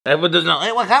Everyone doesn't know.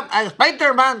 Hey, what happened?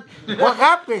 Spider-Man, what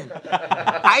happened?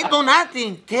 I do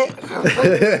nothing.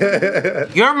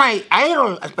 You're my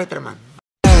idol, Spider-Man.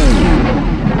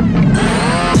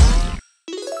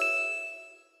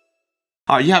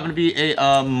 You happen to be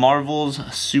a Marvel's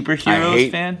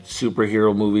superheroes fan?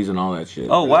 Superhero movies and all that shit.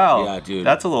 Oh wow, yeah, dude.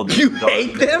 That's a little. You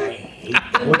hate them?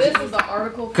 This is the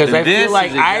article. Because I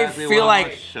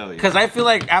feel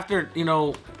like after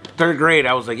third grade,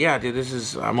 I was like, yeah, dude,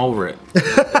 I'm over it.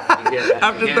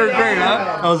 After third grade,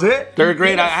 huh? That was it? Third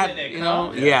grade, I had,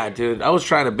 yeah, dude, I was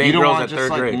trying to bang girls at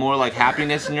third grade. More like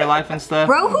happiness in your life and stuff.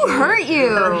 Bro, who hurt you?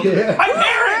 My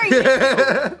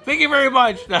parents. Thank you very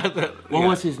much. What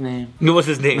was his name? What was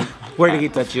his name? Where did he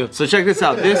touch you? So check this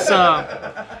out. This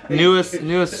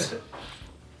newest.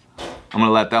 I'm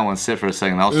gonna let that one sit for a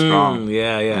second. That was strong.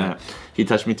 Yeah. He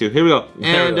touched me too. Here we go.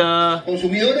 And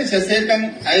Consumidores se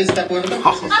acercan a esta puerta.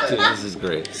 This is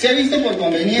great. Se ha visto por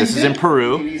conveniente. This is in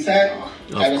Peru. Of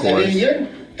course.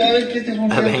 Toda vez que este es un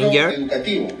centro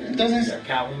educativo. Entonces,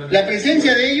 la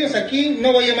presencia de ellos aquí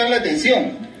no va a llamar la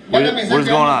atención. What is going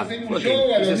on?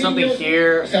 There's something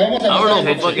here. I don't know,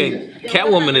 but fucking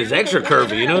Catwoman is extra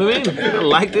curvy. You know what I mean? I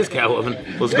like this Catwoman.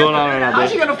 What's going on right now,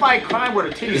 How's she gonna fight crime with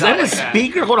her titties? Is that a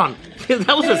speaker? Hold on.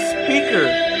 That was a speaker.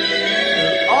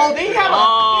 Oh, they have.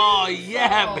 Oh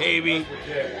yeah, baby.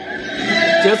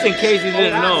 Just in case you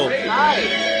didn't know. I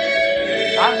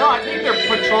don't know. I think they're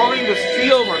patrolling the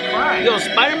streets for crime. Yo,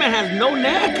 Spider-Man has no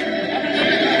neck.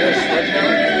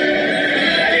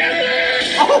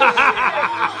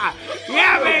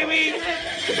 Yeah, baby.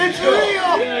 It's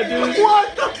real. Yeah, dude.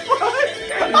 What the fuck?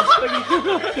 Oh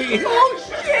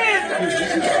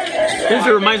shit! This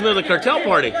reminds me of the cartel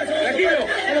party. Yo,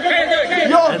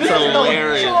 That's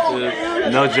hilarious, dude.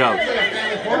 No joke.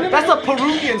 That's a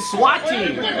Peruvian SWAT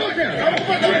team.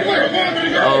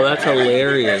 Oh, that's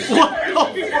hilarious. What the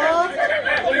fuck?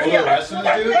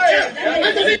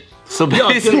 So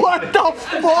basically, What the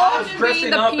fuck?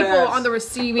 Being the people on the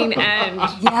receiving end.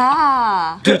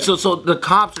 Yeah. Dude, so the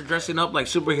cops are dressing up like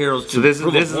superheroes. so this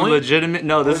is legitimate.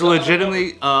 No, this is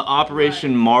legitimately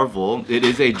Operation Marvel. It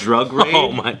is a drug raid.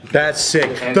 Oh my. That's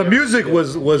sick. The music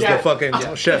was the fucking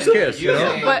chef's kiss, you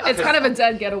know? But it's kind of a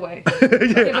dead getaway.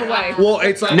 Giveaway. Well,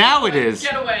 it's like Now it is.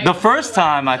 Get away. The first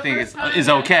time I think is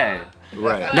okay.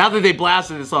 Right. Now that they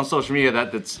blasted this on social media,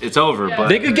 it's over. But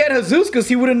They could get Jesus because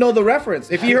he wouldn't know the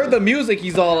reference. If he heard the music,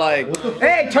 he's all like,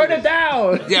 "Hey, turn it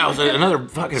down." Yeah, it was another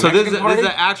fucking. so this Mexican is party?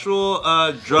 an actual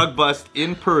drug bust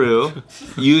in Peru,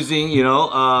 using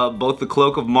both the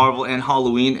cloak of Marvel and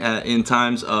Halloween in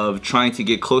times of trying to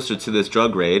get closer to this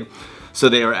drug raid. So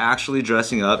they are actually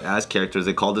dressing up as characters.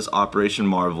 They called this Operation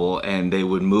Marvel, and they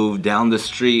would move down the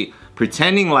street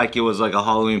pretending like it was like a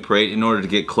Halloween parade in order to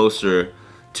get closer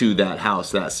to that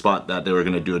house, that spot that they were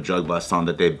going to do a drug bust on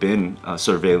that they've been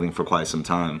surveilling for quite some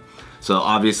time. So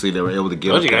obviously they were able to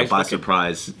get us there by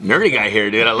surprise. Nerdy guy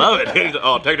here, dude. I love it.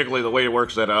 Oh, technically the way it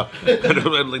works that dude, I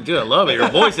love it. Your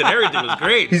voice and everything was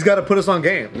great. he's got to put us on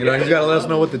game. You know, he's got to let us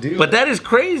know what to do. But that is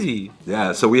crazy.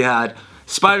 Yeah, so we had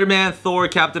Spider-Man, Thor,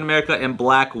 Captain America, and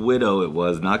Black Widow. It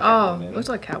was not Catwoman. Looks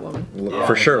like Catwoman.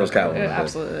 For sure it was Catwoman. Yeah,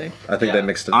 absolutely. I think they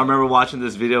mixed it. I remember watching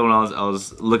this video when I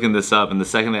was looking this up, and the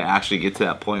second they actually get to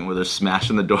that point where they're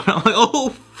smashing the door, I'm like,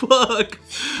 oh fuck.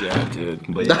 Yeah, dude.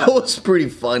 But yeah. That was pretty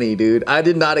funny, dude. I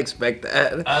did not expect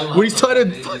that. When he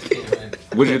started fucking...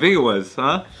 What do you think it was,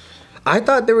 huh? I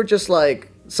thought they were just like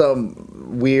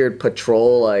some weird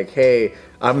patrol, like, hey,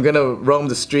 I'm gonna roam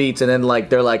the streets, and then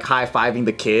like they're like high-fiving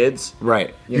the kids.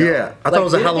 Right. You know? Yeah, I thought it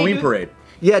was a Halloween parade.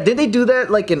 Yeah, did they do that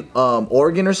like in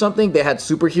Oregon or something? They had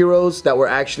superheroes that were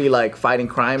actually like fighting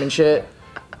crime and shit.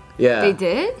 Yeah. They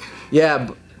did? Yeah,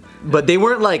 but they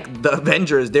weren't like the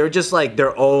Avengers. They were just like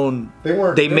their own.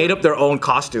 They made up their own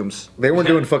costumes. They weren't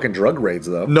doing fucking drug raids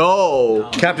though.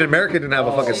 No. Captain America didn't have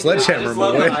a fucking sledgehammer.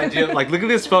 Like, look at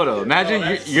this photo.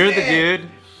 Imagine you're the dude.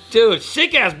 Dude,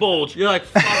 sick ass bulge. You're like,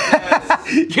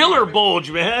 Killer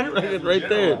bulge, man. Right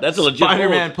there. That's a legit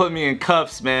Spider-Man bulge. put me in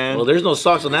cuffs, man. Well, there's no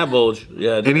socks on that bulge.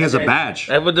 Yeah. And he has a badge.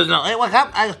 Everyone doesn't know. Hey, what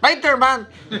happened? Spider-Man,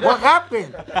 what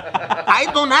happened?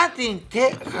 I do nothing.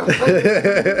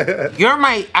 You're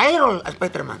my idol,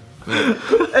 Spider-Man.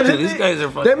 Dude, these guys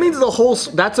are fucking. That means the whole.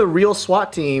 That's a real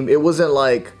SWAT team. It wasn't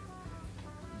like,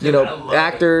 you know,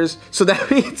 actors. So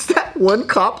that means that one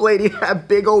cop lady had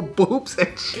big old boobs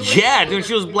and shit. Yeah, dude,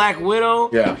 she was Black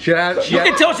Widow. Yeah. You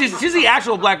can tell she's the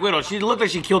actual Black Widow. She looked like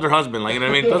she killed her husband. Like, you know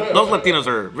what I mean? Those Latinos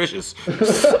are vicious.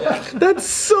 That's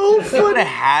so They would funny. have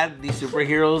had these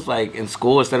superheroes like in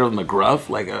school instead of McGruff,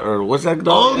 like, or what's that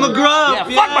dog? Oh, McGruff!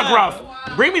 Yeah, fuck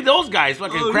McGruff. Bring me those guys,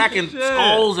 fucking cracking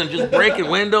skulls and just breaking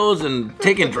windows and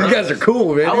taking drugs. You guys are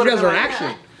cool, man. You guys are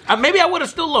action. Maybe I would have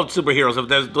still loved superheroes if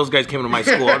those guys came to my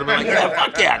school. I'd have been like, yeah,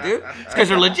 fuck yeah, dude. These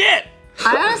guys are legit.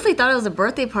 I honestly thought it was a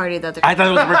birthday party that they're. I thought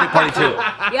it was a birthday party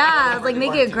too. Yeah, like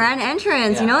make it a grand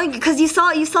entrance, you know, because you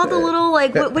saw the little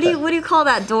like what do you call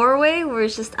that doorway where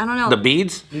it's just I don't know. The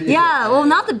beads? Yeah, well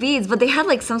not the beads, but they had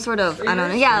like some sort of I don't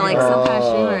know. Yeah, like some kind of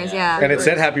streamers. Yeah. And it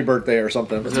said happy birthday or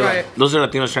something. That's right. Those are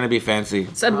Latinos trying to be fancy.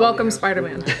 It said welcome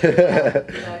Spider-Man.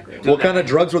 What kind of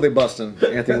drugs were they busting,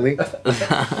 Anthony Lee? Let's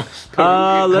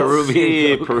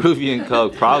see. Peruvian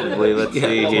Coke, probably. Let's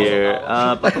see here.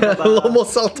 Lomo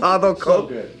Saltado Coke.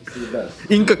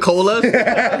 Inca Cola.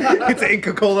 It's an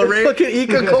Inca Cola raid. Fucking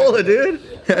Inca Cola, dude.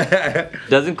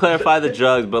 Doesn't clarify the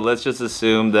drugs, but let's just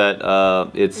assume that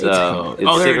it's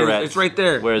cigarettes. It's right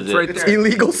there. Where is it? Right It's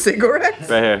illegal cigarettes?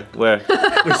 Right here. Where?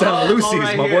 There's on Lucy's,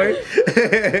 right my here.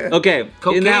 boy. Okay.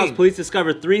 Cocaine. In the house, police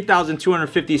discovered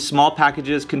 3,250 small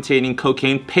packages containing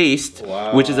cocaine paste,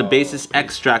 which is a basis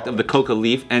extract of the coca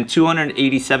leaf, and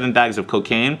 287 bags of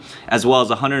cocaine, as well as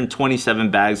 127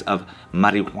 bags of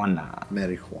marijuana.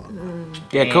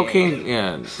 Yeah, cocaine,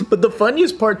 yeah. But the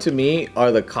funniest part to me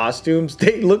are the costumes.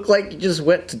 They look like you just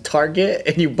went to Target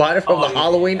and you bought it from the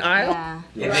Halloween aisle.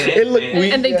 Yeah. It looked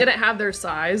weird. And they didn't have their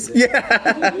size. Hey,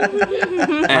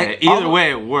 either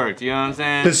way, it worked. You know what I'm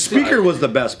saying? The speaker was the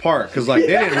best part because like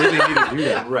they didn't really need to do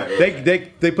that. Right.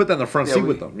 They put that in the front seat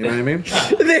with them. You know what I mean?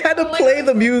 They had to play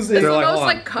the music. It's the like, most hold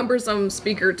on. like cumbersome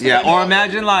speaker too. Yeah. Or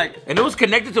imagine like. And it was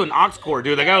connected to an aux cord,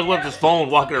 dude. The guy was with his phone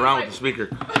walking around with the speaker.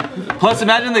 Plus,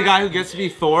 imagine the guy who gets to be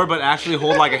Thor, but actually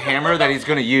hold like a hammer that he's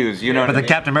gonna use. You know? But What I the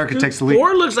Captain America takes the lead.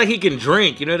 Thor looks like he can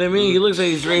drink, you know what I mean? He looks like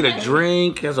he's ready to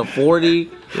drink, has a 40.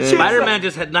 Spider-Man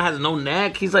just has no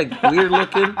neck. He's like weird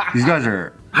looking. These guys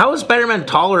are. How is Spider-Man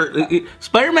taller?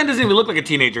 Spider-Man doesn't even look like a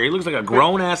teenager. He looks like a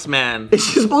grown-ass man. Is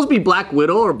she supposed to be Black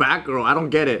Widow or Batgirl? I don't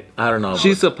get it. I don't know.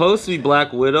 She's supposed to be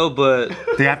Black Widow, but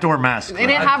They have to wear masks. They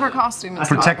didn't have her costume. And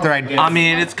Protect their identity. I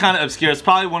mean, it's kind of obscure. It's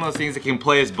probably one of those things that can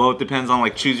play as both. Depends on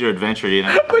like choose your adventure, you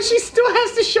know. But she still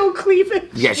has to show cleavage.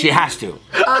 Yeah, she has to.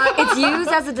 It's used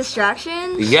as a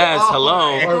distraction. Yes,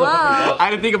 hello. Hello. I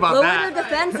didn't think about Lower that. their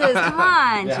defenses. Come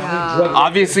on, Joe.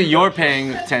 Obviously, you're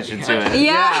paying attention to it.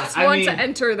 Yeah. It's one to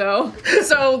enter though,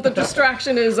 so the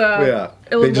distraction is Yeah.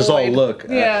 ill They just all avoid. look.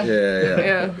 Yeah.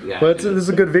 Yeah. But this is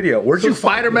a good video. Where'd you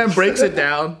find Spider-Man breaks it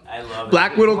down. I love it.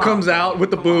 Black Widow comes out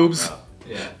with the boobs,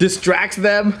 distracts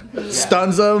them,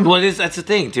 stuns them. Well, that's the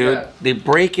thing, dude. They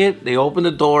break it, they open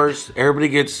the doors, everybody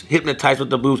gets hypnotized with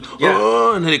the boobs,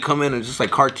 and then they come in and just like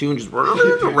cartoons, just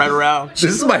right around. This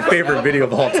is my favorite video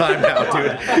of all time now,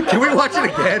 dude. Can we watch it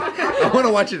again? I want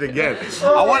to watch it again.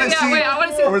 I want to Yeah, see wait, I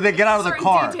want to see where they get out of the certain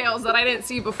car. details that I didn't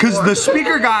see before. Because the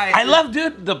speaker guy. I love,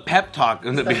 dude, the pep talk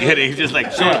in the beginning. He's just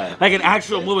like, shit, like an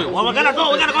actual movie. Well, we gotta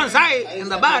go inside, in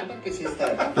the back.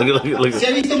 Look at. Se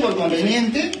ha visto por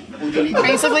conveniente utilizar.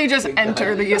 Basically, just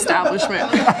enter the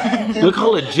establishment. Look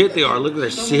how legit they are. Look, they're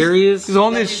serious. He's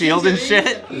holding his shield and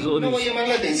shit. No voy a llamar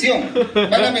la atención.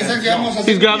 Van a pensar que vamos a hacer.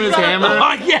 He's grabbing his hammer.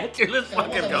 Oh, yeah, dude, let's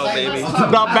fucking go, baby.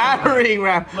 The battering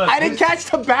ram. I didn't catch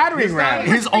the battering ram.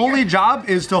 His only job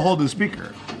is to hold the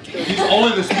speaker.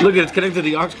 Look, it's connected to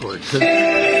the aux cord.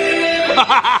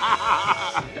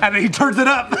 And then he turns it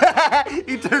up.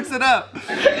 He turns it up.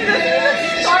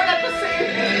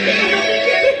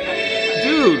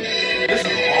 Dude,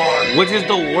 which is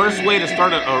the worst way to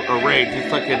start a raid, just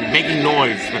fucking making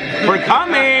noise. We're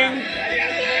coming!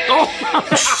 Oh,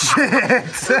 shit!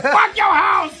 Fuck your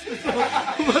house!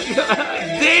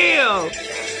 Damn!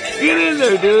 Get in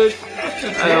there, dude!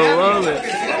 I love it.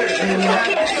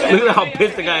 Look at how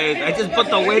pissed the guy is. I just put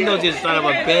the windows, you son of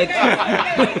a bitch.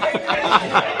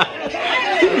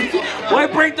 Why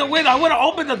break the window? I would have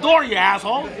opened the door, you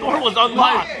asshole. The door was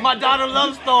unlocked. My daughter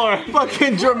loves Thor.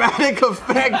 Fucking dramatic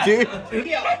effect, dude.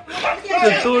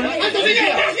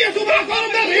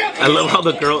 I love how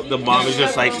the mom is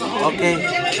just like, okay.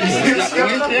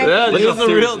 Yeah, this is the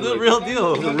real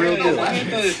deal. The real deal.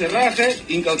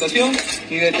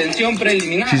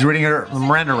 She's reading her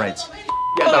Miranda rights.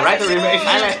 Yo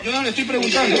no le estoy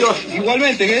preguntando.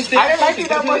 Igualmente, en este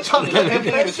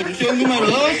resolución número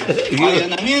 2,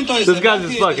 allanamiento de This guy's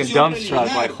just fucking dumbstruck.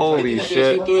 Like, holy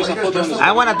shit.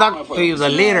 I want to talk to you, the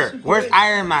leader. Where's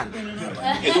Iron Man?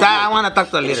 I want to talk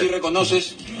to the Si leader.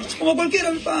 reconoces como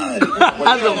cualquiera mi padre.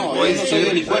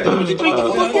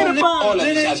 Hola,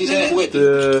 así se de juguete.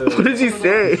 What did he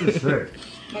say?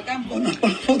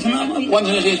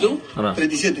 ¿Cuántos años tienes tú?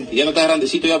 37. ¿Y ya no estás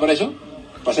grandecito ya para eso?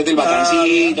 Pasate el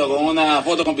bacancito con una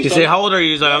foto con He said, pistola. how old are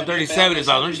you? He's like, I'm 37. He's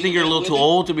like, don't you think you're a little too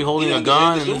old to be holding a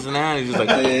gun and this and that? He's just like,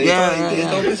 yeah.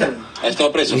 Ha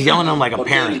estado preso. He's yelling at him like a ¿Por qué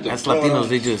parent. delito? That's Latinos,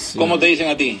 they just... ¿Cómo te dicen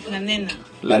a ti? La nena.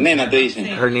 La nena te dicen.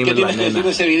 Her name ¿Qué is La tienes que decir Nena. de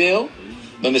ese video?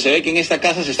 donde se ve que en esta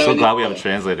casa se está So glad we have a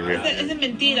translator here. Es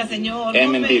mentira, señor. Es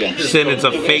mentira. Saying it's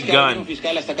a fake gun.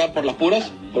 Fiscal hasta acá por las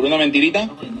puras, por una mentirita.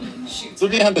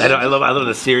 I love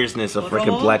the seriousness of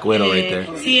freaking Black Widow right there.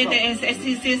 Sí,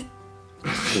 sí.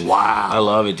 Wow. I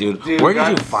love it, dude. Where did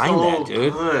you find that,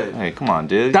 dude? Hey, come on,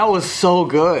 dude. That was so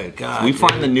good. God, we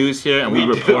find the news here and we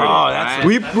report it.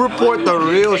 We report the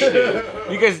real shit.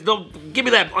 You guys don't give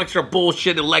me that extra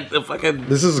bullshit and like the fucking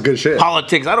This is good shit.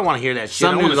 politics. I don't want to hear that shit.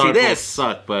 Some I want news to see articles this.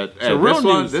 suck, but real this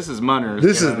one, news. this is Munners.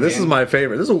 This is my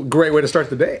favorite. This is a great way to start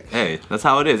the day. Hey, that's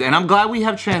how it is. And I'm glad we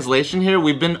have translation here.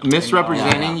 We've been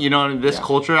misrepresenting, you know, in this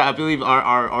culture. I believe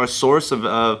our source of,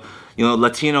 you know,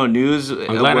 Latino news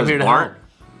I'm glad I'm was here to Bart. help.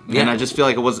 And I just feel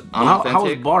like it was unauthentic. How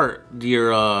is Bart,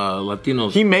 your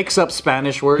Latinos? He makes up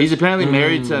Spanish words. He's apparently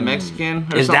married to a Mexican.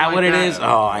 Or Is something that like what it is?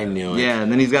 Oh, I knew it. Yeah, and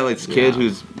then he's got like this kid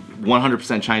who's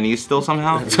 100% Chinese still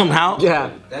somehow. Somehow?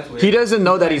 Yeah. He doesn't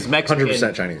know that he's Mexican.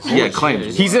 100% Chinese. Yeah,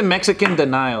 claims. He's in Mexican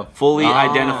denial. Fully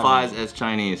identifies as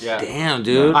Chinese. Damn,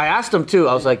 dude. I asked him too.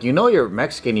 I was like, you know you're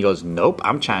Mexican? He goes, nope,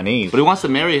 I'm Chinese. But he wants to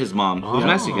marry his mom, who's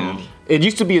Mexican. It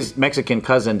used to be his Mexican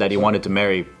cousin that he wanted to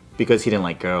marry because he didn't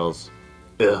like girls.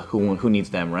 Ugh, who needs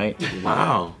them, right?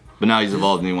 Wow. But now he's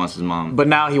evolved and he wants his mom. But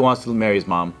now he wants to marry his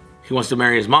mom. He wants to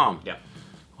marry his mom. Yeah.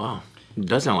 Wow. He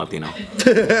does sound Latino.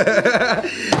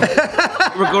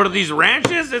 We go to these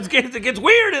ranches, it gets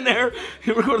weird in there.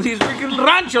 We go to these freaking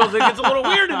ranchos, it gets a little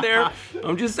weird in there.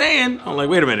 I'm just saying. I'm like,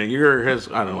 wait a minute, you're his.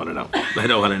 I don't want to know. I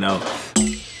don't want to know.